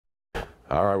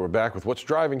All right, we're back with What's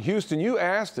Driving Houston. You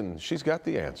asked, and she's got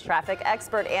the answer. Traffic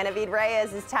expert Anavid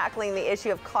Reyes is tackling the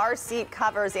issue of car seat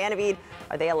covers. Anavid,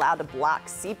 are they allowed to block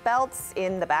seat belts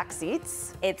in the back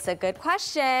seats? It's a good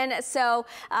question. So,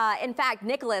 in fact,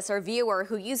 Nicholas, our viewer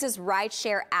who uses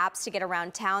rideshare apps to get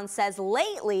around town, says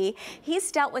lately he's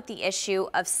dealt with the issue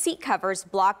of seat covers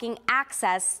blocking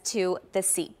access to the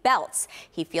seat belts.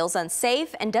 He feels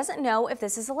unsafe and doesn't know if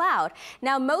this is allowed.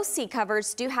 Now, most seat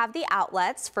covers do have the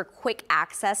outlets for quick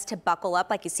access to buckle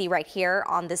up, like you see right here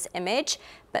on this image,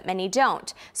 but many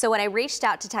don't. So when I reached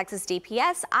out to Texas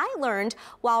DPS, I learned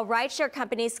while rideshare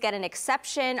companies get an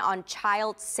exception on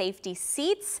child safety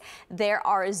seats, there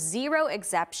are 0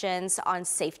 exceptions on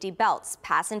safety belts.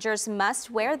 Passengers must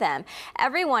wear them.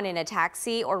 Everyone in a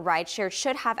taxi or rideshare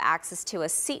should have access to a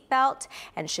seat belt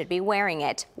and should be wearing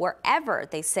it wherever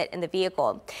they sit in the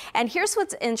vehicle. And here's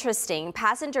what's interesting.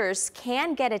 Passengers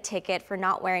can get a ticket for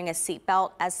not wearing a seat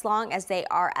belt as long as they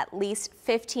are at least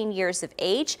 15 years of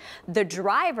age. The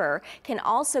driver can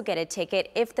also get a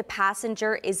ticket if the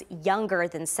passenger is younger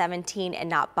than 17 and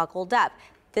not buckled up.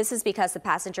 This is because the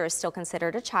passenger is still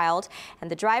considered a child, and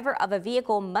the driver of a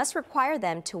vehicle must require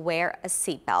them to wear a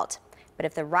seatbelt. But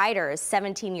if the rider is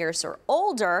 17 years or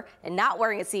older and not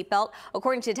wearing a seatbelt,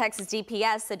 according to Texas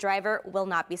DPS, the driver will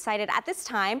not be cited. At this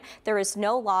time, there is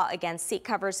no law against seat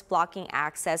covers blocking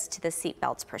access to the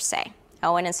seatbelts per se.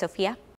 Owen and Sophia.